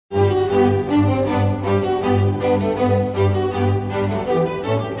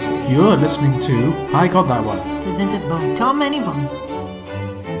You're listening to I Got That One. Presented by Tom and Yvonne.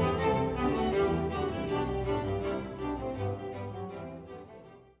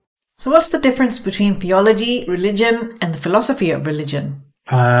 So what's the difference between theology, religion, and the philosophy of religion?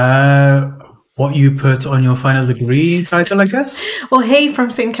 What you put on your final degree title, I guess? Well, Hay from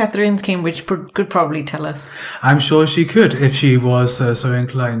St. Catherine's, Cambridge could probably tell us. I'm sure she could if she was so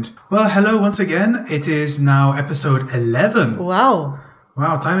inclined. Well, hello once again. It is now episode 11. Wow.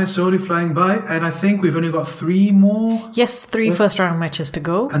 Wow, time is slowly flying by, and I think we've only got 3 more. Yes, 3 first round matches to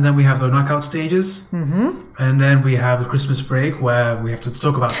go. And then we have the knockout stages. Mm-hmm. And then we have the Christmas break where we have to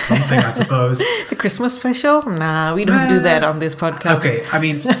talk about something, I suppose. The Christmas special? Nah, we don't do that on this podcast. Okay, I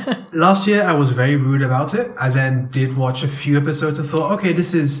mean, last year I was very rude about it. I then did watch a few episodes and thought, okay,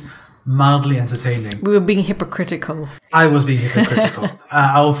 this is mildly entertaining. We were being hypocritical. I was being hypocritical.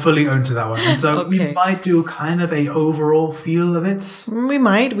 I'll fully own to that one. And so we might do kind of a overall feel of it. We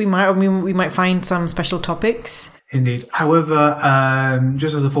might find some special topics. Indeed. However,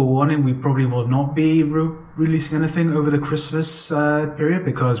 just as a forewarning, we probably will not be releasing anything over the Christmas period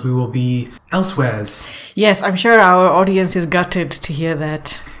because we will be elsewheres. Yes, I'm sure our audience is gutted to hear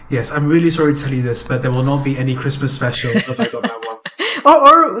that. Yes, I'm really sorry to tell you this, but there will not be any Christmas special if I got that one.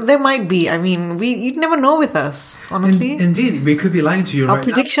 Or there might be. I mean, you'd never know with us, honestly. Indeed, we could be lying to you Our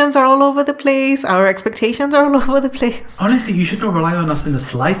predictions are all over the place. Our expectations are all over the place. Honestly, you should not rely on us in the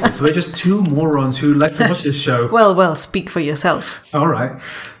slightest. We're just 2 morons who like to watch this show. Well, speak for yourself. All right.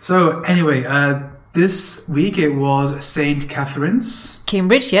 So anyway, this week it was St. Catherine's.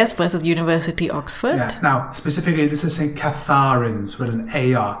 Cambridge, yes, versus University Oxford. Yeah. Now, specifically, this is St. Catherine's with an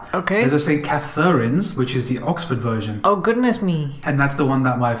AR. Okay. There's a St. Catherine's, which is the Oxford version. Oh, goodness me. And that's the one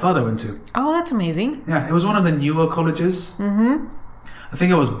that my father went to. Oh, that's amazing. Yeah, it was one of the newer colleges. Mm-hmm. I think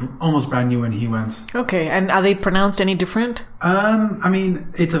it was almost brand new when he went. Okay, and are they pronounced any different? I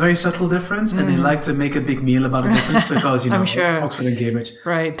mean, it's a very subtle difference, and they like to make a big meal about the difference because, you know, I'm sure. Oxford and Cambridge.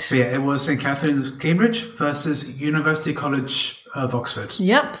 Right. But yeah, it was St. Catherine's, Cambridge versus University College of Oxford.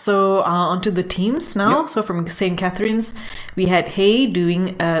 Yep, so onto the teams now. Yep. So from St. Catherine's, we had Hay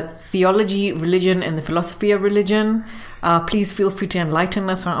doing theology, religion, and the philosophy of religion. Please feel free to enlighten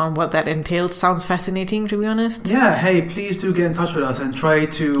us on what that entails. Sounds fascinating, to be honest. Yeah, hey, please do get in touch with us and try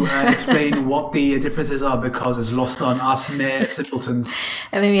to explain what the differences are because it's lost on us mere simpletons.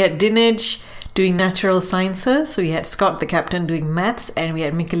 And then we had Dinage doing natural sciences. So we had Scott, the captain, doing maths, and we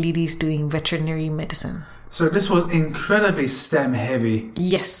had Michaelides doing veterinary medicine. So this was incredibly STEM heavy.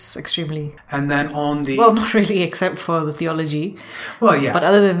 Yes, extremely. And then on the... Well, not really, except for the theology. Well, yeah. But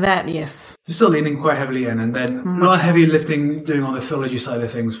other than that, yes. You're still leaning quite heavily in, and then a lot of heavy lifting doing on the theology side of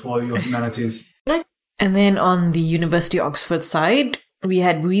things for your humanities. And then on the University of Oxford side, we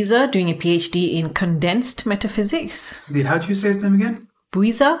had Buiza doing a PhD in condensed metaphysics. Indeed, how do you say his name again?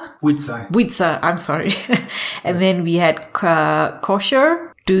 Buiza? Buiza, I'm sorry. And then we had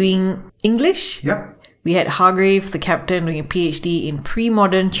Kosher doing English. Yep. We had Hargrave, the captain, doing a PhD in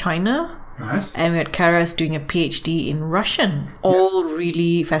pre-modern China. Nice. And we had Karas doing a PhD in Russian. All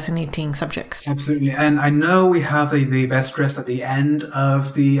really fascinating subjects. Absolutely. And I know we have the best dressed at the end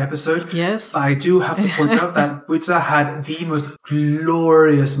of the episode. Yes. But I do have to point out that Buiza had the most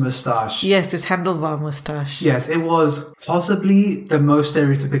glorious moustache. Yes, this handlebar moustache. Yes, it was possibly the most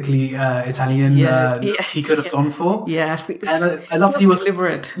stereotypically Italian he could have gone for. Yeah. And I love he was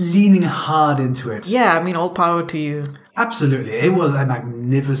deliberate. Leaning hard into it. Yeah, I mean, all power to you. Absolutely. It was a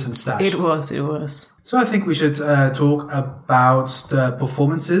magnificent stash. It was. So I think we should talk about the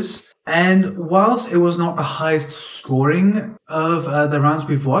performances. And whilst it was not the highest scoring of the rounds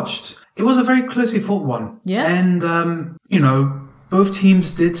we've watched, it was a very closely fought one. Yes. And, both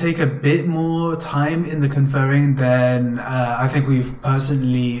teams did take a bit more time in the conferring than I think we've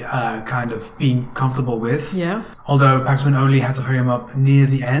personally kind of been comfortable with. Yeah. Although Paxman only had to hurry him up near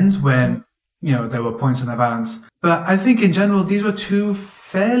the end when... there were points in the balance. But I think in general, these were 2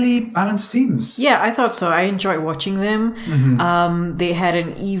 fairly balanced teams. Yeah, I thought so. I enjoyed watching them. Mm-hmm. They had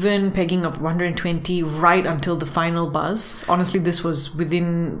an even pegging of 120 right until the final buzz. Honestly, this was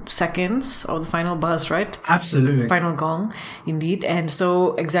within seconds of the final buzz, right? Absolutely. Final gong, indeed. And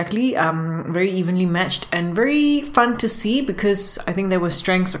so, exactly, very evenly matched and very fun to see because I think there were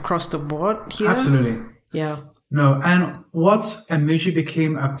strengths across the board here. Absolutely. Yeah. No, and what immediately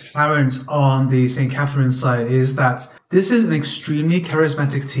became apparent on the St. Catherine's side is that this is an extremely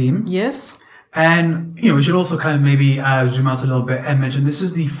charismatic team. Yes. And, we should also kind of maybe zoom out a little bit and mention this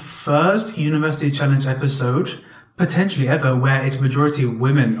is the first University Challenge episode, potentially ever, where it's majority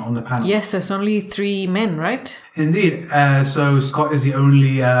women on the panel. Yes, there's only 3 men, right? Indeed. So Scott is the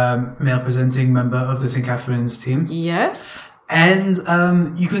only male presenting member of the St. Catherine's team. Yes. And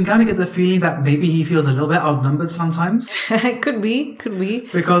you can kind of get the feeling that maybe he feels a little bit outnumbered sometimes. Could be.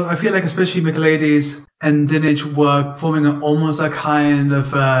 Because I feel like especially Michaelides and Dinich were forming almost a kind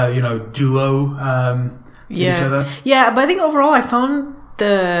of, duo with each other. Yeah, but I think overall I found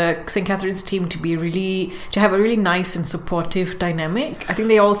the St. Catherine's team to have a really nice and supportive dynamic. I think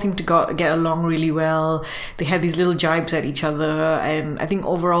they all seem to get along really well. They had these little jibes at each other, and I think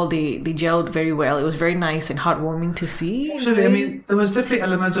overall they gelled very well. It was very nice and heartwarming to see. Actually, I mean, there was definitely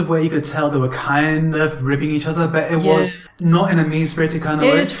elements of where you could tell they were kind of ripping each other, but it was not in a mean-spirited kind of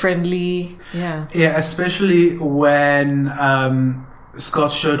way. It was friendly, yeah. Yeah, especially when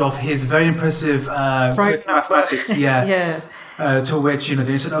Scott showed off his very impressive mathematics. Yeah. To which,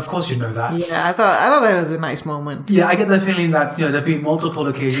 they said, of course you know that. Yeah, I thought that was a nice moment. Yeah, I get the feeling that, there've been multiple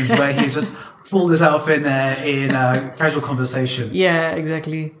occasions where he's just pulled this out in a casual conversation. Yeah,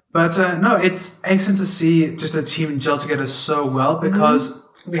 exactly. But no, it's excellent to see just a team gel together so well, because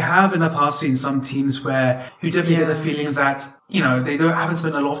we have in the past seen some teams where you definitely get the feeling that, they haven't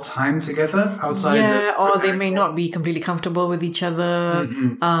spent a lot of time together outside. Yeah, or they may not be completely comfortable with each other.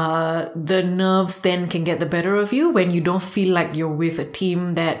 The nerves then can get the better of you when you don't feel like you're with a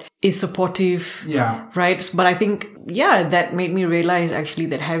team that is supportive. Yeah. Right? But I think, that made me realize actually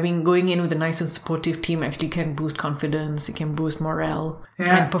that going in with a nice and supportive team actually can boost confidence. It can boost morale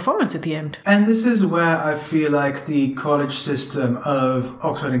and performance at the end. And this is where I feel like the college system of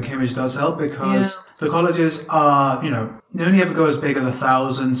Oxford and Cambridge does help, because the colleges are, they only ever go as big as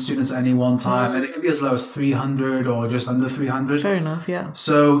 1,000 students at any one time, and it can be as low as 300 or just under 300. Fair enough, yeah.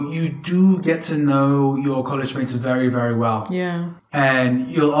 So you do get to know your college mates very, very well. Yeah. And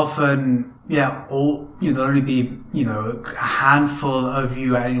you'll often, there'll only be, a handful of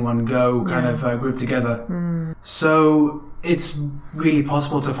you at any one go kind of grouped together. So it's really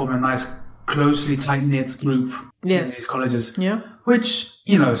possible to form a nice, closely tight-knit group in these colleges. Yeah. Which,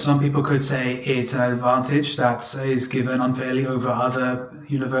 some people could say it's an advantage that is given unfairly over other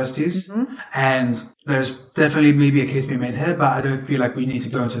universities. And there's definitely maybe a case being made here, but I don't feel like we need to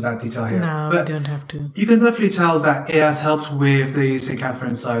go into that detail here. No, but we don't have to. You can definitely tell that it has helped with the St.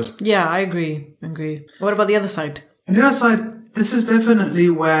 Catherine's side. Yeah, I agree. What about the other side? On the other side, this is definitely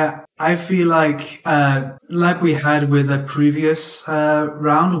where I feel like we had with the previous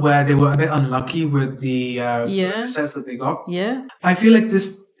round, where they were a bit unlucky with the sets that they got. Yeah. I feel like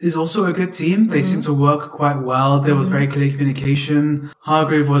this is also a good team. They seem to work quite well. There was very clear communication.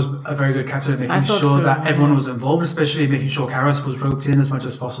 Hargrave was a very good captain, making sure that everyone was involved, especially making sure Karas was roped in as much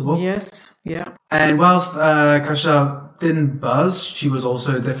as possible. Yes. Yeah. And whilst Kasha didn't buzz, she was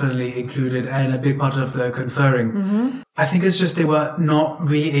also definitely included and a big part of the conferring. I think it's just they were not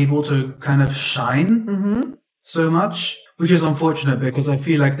really able to kind of shine so much, which is unfortunate because I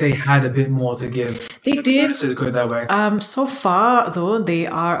feel like they had a bit more to give. They did. Let's go that way. So far, though, they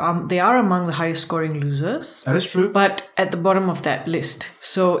are among the highest scoring losers. That is true. But at the bottom of that list.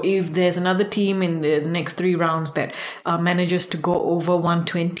 So if there's another team in the next 3 rounds that manages to go over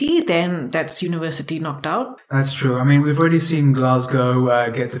 120, then that's university knocked out. That's true. I mean, we've already seen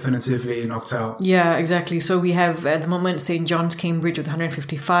Glasgow get definitively knocked out. Yeah, exactly. So we have at the moment St. John's Cambridge with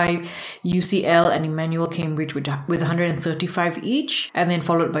 155, UCL and Emmanuel Cambridge with 135 each, and then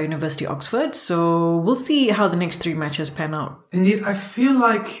followed by University Oxford. So we'll see how the next 3 matches pan out. Indeed, I feel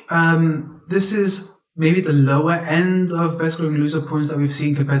like this is maybe the lower end of best scoring loser points that we've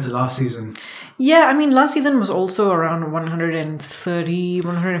seen compared to last season. Yeah, I mean, last season was also around 130,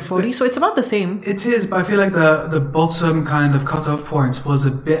 140, so it's about the same. It is, but I feel like the bottom kind of cutoff point was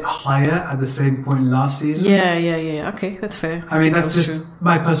a bit higher at the same point last season. Yeah. Okay, that's fair. I mean, that's just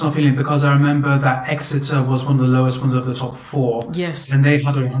my personal feeling, because I remember that Exeter was one of the lowest ones of the top 4. Yes. And they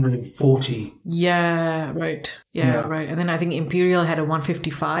had 140. Yeah, right. Yeah, right. And then I think Imperial had a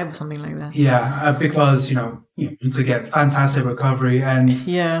 155 or something like that. Yeah, because, once again, fantastic recovery. And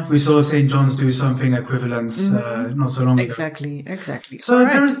we saw St. John's do something equivalent not so long ago. Exactly. So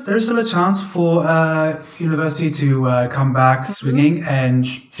there is still a chance for University to come back swinging and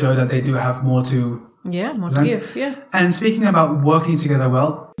show that they do have more to... Yeah, more to give, yeah. And speaking about working together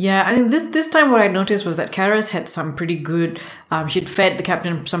well... Yeah, I think this time what I noticed was that Karas had some pretty good... she'd fed the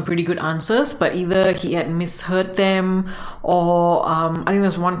captain some pretty good answers, but either he had misheard them or... I think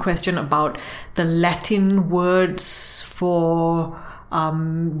there's one question about the Latin words for...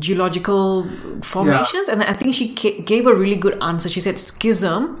 geological formations, and I think she gave a really good answer. She said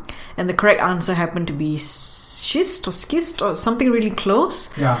schism, and the correct answer happened to be schist or something really close.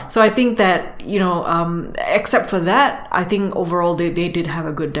 Yeah. So I think that, except for that, I think overall they did have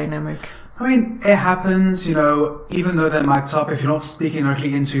a good dynamic. I mean, it happens, even though they're mic'd up, if you're not speaking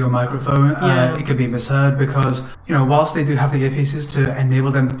directly into your microphone, it can be misheard because, whilst they do have the earpieces to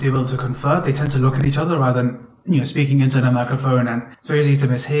enable them to be able to confer, they tend to look at each other rather than speaking into the microphone, and it's very easy to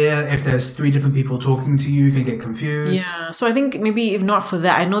mishear. If there's 3 different people talking to you, you can get confused. Yeah, so I think maybe if not for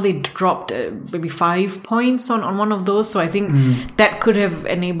that, I know they dropped maybe 5 points on one of those, so I think that could have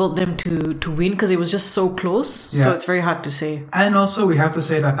enabled them to win because it was just so close. Yeah. So it's very hard to say. And also, we have to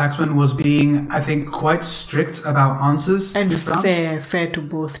say that Paxman was being, I think, quite strict about answers. And fair to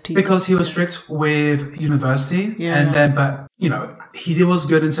both teams. Because he was strict with university, Yeah. and then, but he was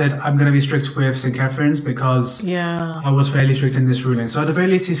good and said, I'm going to be strict with St. Catherine's because I was fairly strict in this ruling. So at the very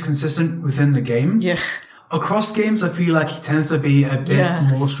least, he's consistent within the game. Yeah. Across games, I feel like he tends to be a bit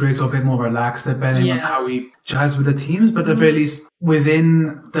more strict or a bit more relaxed depending on how he jives with the teams. But at the very least,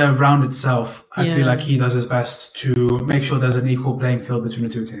 within the round itself, I feel like he does his best to make sure there's an equal playing field between the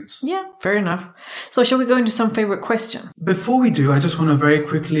 2 teams. Yeah, fair enough. So shall we go into some favorite question? Before we do, I just want to very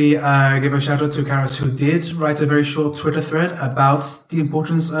quickly give a shout out to Karas, who did write a very short Twitter thread about the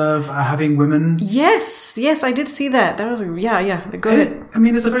importance of having women. Yes, I did see that. That was, go ahead. I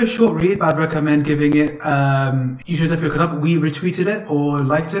mean, it's a very short read, but I'd recommend giving it. You should definitely look it up. We retweeted it or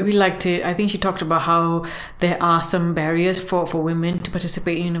liked it. We liked it. I think she talked about how there are some barriers for women to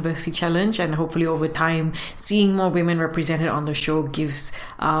participate in University Challenge, and hopefully over time, seeing more women represented on the show gives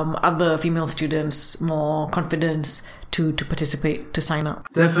other female students more confidence to participate, to sign up.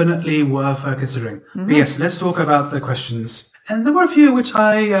 Definitely worth considering. But yes, let's talk about the questions. And there were a few which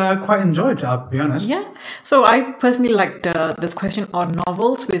I quite enjoyed, I'll be honest. Yeah. So I personally liked this question on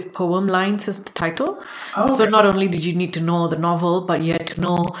novels with poem lines as the title. Oh, okay. So not only did you need to know the novel, but you had to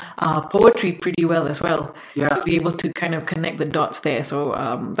know poetry pretty well as well. Yeah. To be able to kind of connect the dots there. So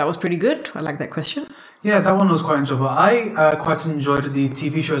that was pretty good. I like that question. Yeah, that one was quite enjoyable. I quite enjoyed the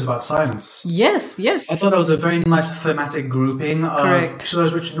TV shows about silence. Yes. I thought that was a very nice thematic grouping of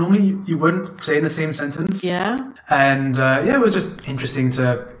shows which normally you wouldn't say in the same sentence. Yeah. And it was just interesting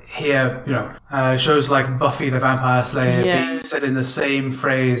to hear, shows like Buffy the Vampire Slayer being said in the same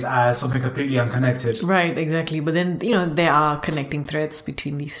phrase as something completely unconnected. Right, exactly. But then, there are connecting threads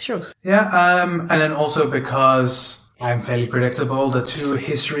between these shows. Yeah, and then also because I'm fairly predictable, the 2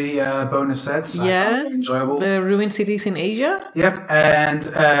 history bonus sets are very enjoyable. The ruined cities in Asia. Yep, and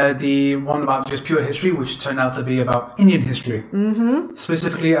the one about just pure history, which turned out to be about Indian history. Mm-hmm.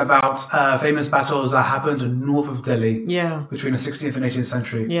 Specifically about famous battles that happened north of Delhi between the 16th and 18th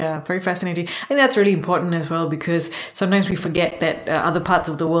century. Yeah, very fascinating. I think that's really important as well because sometimes we forget that other parts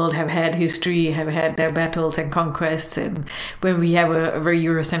of the world have had history, have had their battles and conquests. And when we have a very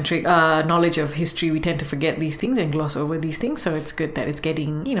Eurocentric knowledge of history, we tend to forget these things and gloss over these things, so it's good that it's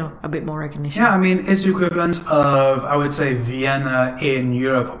getting a bit more recognition. Yeah, I mean, it's the equivalent of, I would say, Vienna in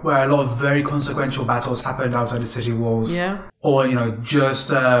Europe, where a lot of very consequential battles happened outside the city walls. Yeah. Or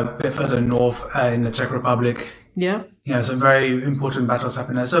just a bit further north in the Czech Republic. Yeah. Some very important battles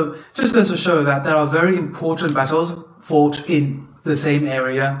happen there. So just goes to show that there are very important battles fought in the same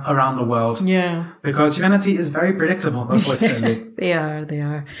area around the world. Yeah. Because humanity is very predictable, unfortunately. They are.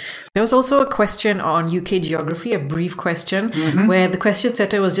 There was also a question on UK geography, a brief question, where the question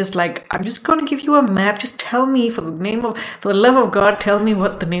setter was just like, I'm just going to give you a map. Just tell me, for the love of God, tell me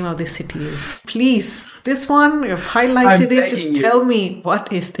what the name of this city is. Please. This one, I've highlighted it. Just tell me,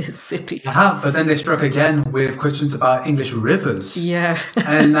 what is this city? But then they struck again with questions about English rivers. Yeah.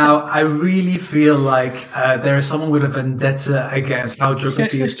 And now I really feel like there is someone with a vendetta against how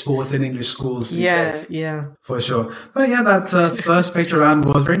geography is taught in English schools these days. Yeah. For sure. But that first picture round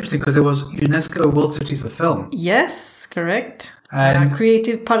was very interesting because it was UNESCO World Cities of Film. Yes, correct. And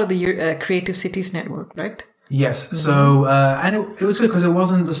creative part of the Creative Cities Network, right? Yes. So, and it was good because it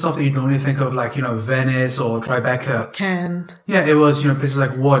wasn't the stuff that you'd normally think of, like, Venice or Tribeca. Cannes. Yeah, it was, places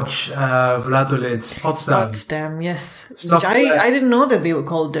like Łódź, Valladolid, Potsdam, yes. Stuff I didn't know that they were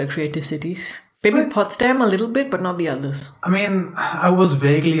called creative cities. Maybe Potsdam a little bit, but not the others. I mean, I was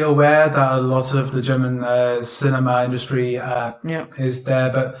vaguely aware that a lot of the German cinema industry is there,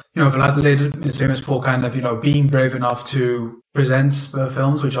 but, Valladolid is famous for kind of, being brave enough to present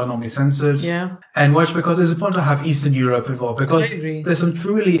films which are normally censored. Yeah. And watch because it's important to have Eastern Europe involved because there's some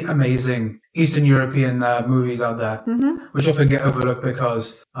truly amazing Eastern European movies out there, which often get overlooked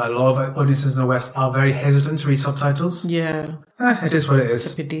because a lot of audiences in the West are very hesitant to read subtitles. Yeah. It is what it is.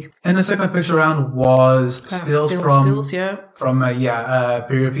 It's a pity. And the second picture round was stills from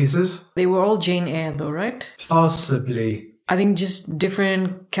period pieces. They were all Jane Eyre though, right? Possibly. I think just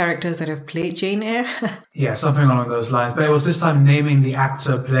different characters that have played Jane Eyre. Yeah, something along those lines. But it was this time naming the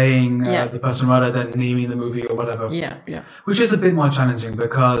actor playing Yeah. the person rather than naming the movie or whatever. Yeah, yeah. Which is a bit more challenging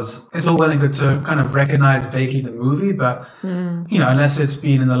because it's all well and good to kind of recognize vaguely the movie, but, unless it's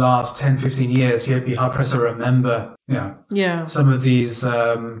been in the last 10, 15 years, you'd be hard pressed to remember, Yeah. some of these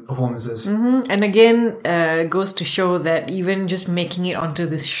performances. And again, goes to show that even just making it onto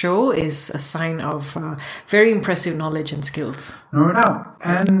this show is a sign of very impressive knowledge and skills. No doubt.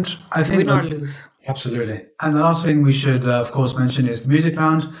 And I think... Win or lose. Absolutely. And the last thing we should, of course, mention is the music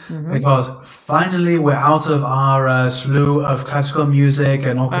round, because finally we're out of our slew of classical music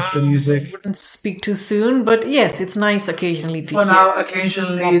and orchestra music. Wouldn't speak too soon, but yes, it's nice occasionally to For hear now,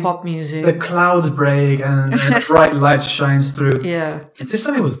 occasionally more pop music. the clouds break and the bright light shines through. Yeah. And this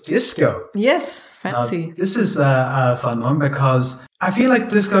time it was disco. Yes, Now, fancy. this is a fun one because I feel like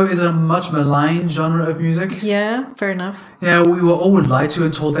disco is a much maligned genre of music. Yeah, fair enough. Yeah, we were all lied to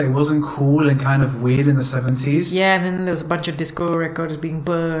and told that it wasn't cool and kind of weird in the 70s. Yeah, and then there was a bunch of disco records being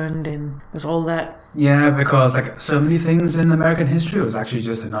burned and there's all that. Yeah, because like so many things in American history was actually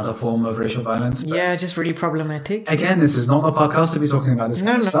just another form of racial violence. But Yeah, just really problematic. again, this is not a podcast to be talking about this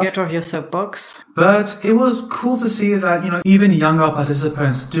No, kind of no, stuff. get off your soapbox. But it was cool to see that, even younger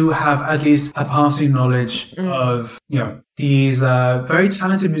participants do have at least a passing knowledge of, these very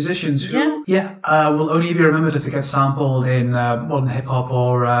talented musicians who, will only be remembered if they get sampled in modern hip hop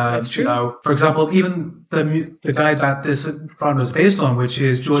or, true. for example, even the guy that this round was based on, which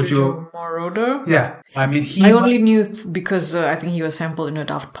is Giorgio. Moroder. Yeah, I mean, I only knew because I think he was sampled in a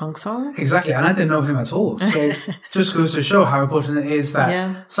Daft Punk song. Exactly, and I didn't know him at all. So just goes to show how important it is that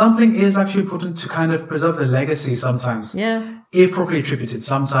Yeah. sampling is actually important to kind of preserve the legacy sometimes. Yeah. If properly attributed,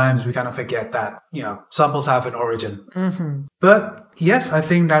 sometimes we kind of forget that, samples have an origin. But yes, I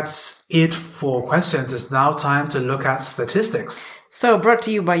think that's it for questions. It's now time to look at statistics. So, brought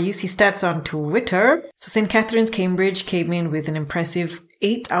to you by UC Stats on Twitter. So, St. Catherine's Cambridge came in with an impressive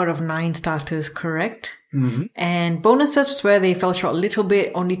 8 out of 9 starters correct. And bonuses was where they fell short a little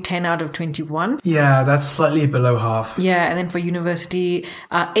bit, only 10 out of 21. Yeah, that's slightly below half. Yeah, and then for university,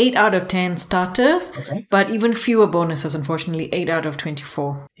 8 out of 10 starters, Okay. but even fewer bonuses, unfortunately, 8 out of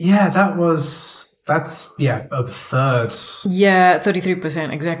 24. Yeah, that's a third. Yeah,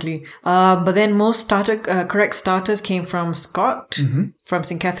 33%, exactly. But then most correct starters came from Scott, from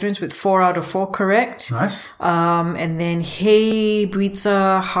St. Catherine's with 4 out of 4 correct. Nice. And then Hay,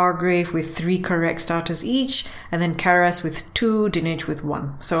 Buitza, Hargrave with 3 correct starters each, and then Karas with 2, Dinage with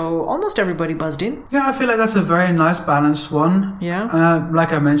 1. So almost everybody buzzed in. Yeah, I feel like that's a very nice balanced one. Yeah.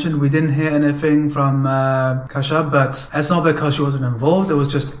 Like I mentioned, we didn't hear anything from Kasha, but it's not because she wasn't involved. It was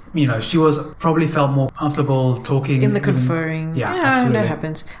just, she was probably felt more comfortable talking. In the conferring. Yeah, absolutely. That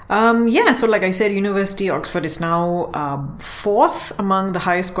happens. So like I said, University Oxford is now 4th among the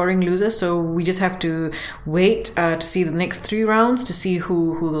highest scoring losers. So we just have to wait to see the next 3 rounds to see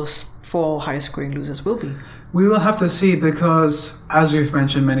who those 4 highest scoring losers will be. We will have to see because, as we've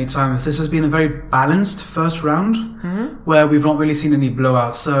mentioned many times, this has been a very balanced first round where we've not really seen any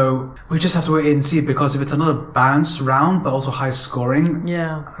blowouts. So we just have to wait and see because if it's another balanced round but also high scoring,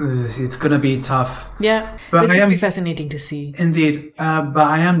 it's going to be tough. Yeah, But it's I going am- to be fascinating to see. Indeed. But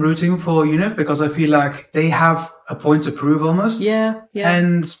I am rooting for UNIF because I feel like they have a point to prove almost. Yeah.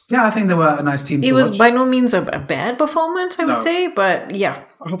 And I think they were a nice team It to was watch. by no means a bad performance, I would No. say, but yeah,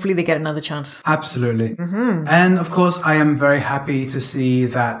 hopefully they get another chance. Absolutely. And of course, I am very happy to see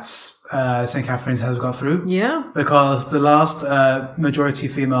that St. Catherine's has got through. Yeah. Because the last majority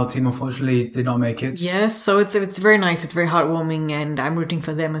female team unfortunately did not make it. Yes, so it's very nice, it's very heartwarming, and I'm rooting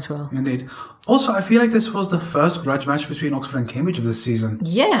for them as well. Indeed. Also, I feel like this was the first grudge match between Oxford and Cambridge of this season,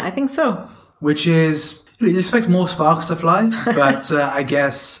 Yeah, I think so. which is, you expect more sparks to fly, but I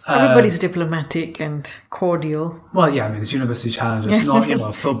guess... Everybody's diplomatic and cordial. well, yeah, I mean, it's University Challenge. It's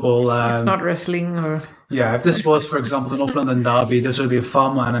not, football. It's not wrestling or... Yeah, if this was, for example, the North London Derby, this would be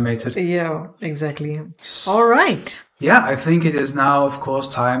far more animated. Yeah, exactly. All right. Yeah, I think it is now, of course,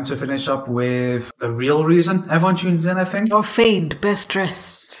 time to finish up with the real reason everyone tunes in, I think. Your famed best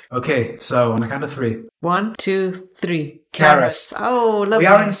dressed. Okay, so on the count of 3. 1, 2, 3. Karas. Oh, lovely. We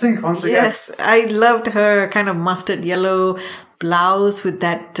are in sync once again. Yes, I loved her kind of mustard yellow blouse with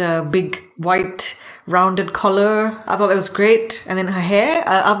that big white rounded collar. I thought that was great. And then her hair,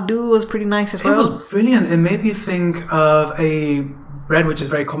 updo was pretty nice as It was well. brilliant. It made me think of a bread which is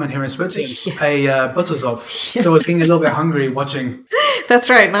very common here in Switzerland, a Butterzopf. So I was getting a little bit hungry watching. That's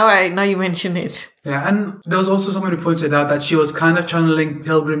right. Now you mention it. Yeah, and there was also someone who pointed out that she was kind of channeling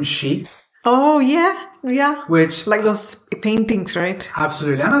Pilgrim Chic. Oh, yeah. Yeah. which Like those paintings, right?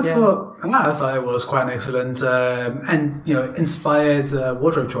 absolutely, and I thought it was quite an excellent and inspired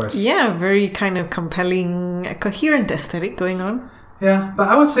wardrobe choice. Yeah, very kind of compelling, coherent aesthetic going on. Yeah, but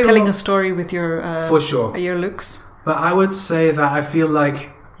I would say Telling a story with your for sure. your looks. But I would say that I feel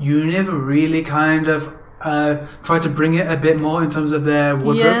like you never really kind of try to bring it a bit more in terms of their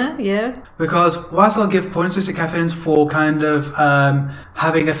wardrobe. Yeah. Because whilst I'll give points to Catherine's for kind of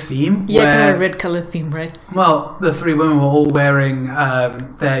having a theme, Yeah, where, kind of red color theme, right? well, the three women were all wearing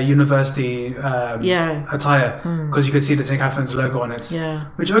their university attire because you could see the St. Catherine's logo on it. Yeah.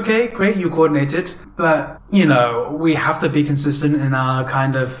 Which, okay, great, you coordinated, but, we have to be consistent in our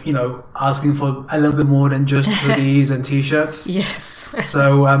kind of, asking for a little bit more than just hoodies and t-shirts. Yes.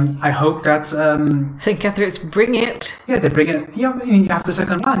 So I hope that St. Catherine's, bring it. yeah, they bring it. You have the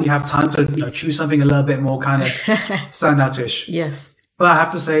second round. You have time to choose something a little bit more kind of standoutish. Yes. But I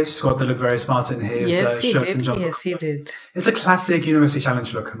have to say, Scott did look very smart in his Yes, he shirt did. and jumper. Yes, he did. It's a classic University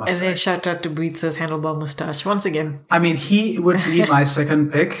Challenge look, I must And say. then shout out to Breetz's handlebar mustache once again. I mean, he would be my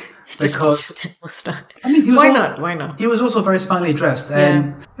second pick because Just mustache. I mean, he was Why not? Why not? He was also very smartly dressed,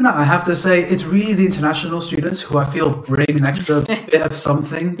 and I have to say, it's really the international students who I feel bring an extra bit of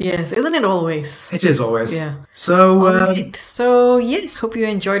something. Yes, isn't it always? It is always. Yeah. So, Right. So, yes, hope you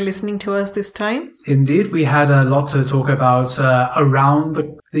enjoyed listening to us this time. indeed, we had a lot to talk about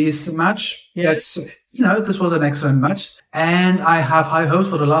around this match. Yes. This was an excellent match, and I have high hopes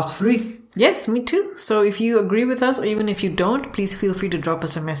for the last three. Yes, me too. So if you agree with us, or even if you don't, please feel free to drop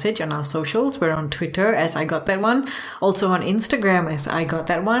us a message on our socials. We're on Twitter as I Got That One, also on Instagram as I Got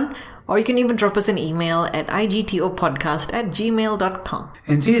That One, or you can even drop us an email at igtopodcast@gmail.com.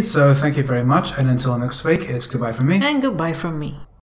 Indeed, so thank you very much, and until next week, it's goodbye from me. And goodbye from me.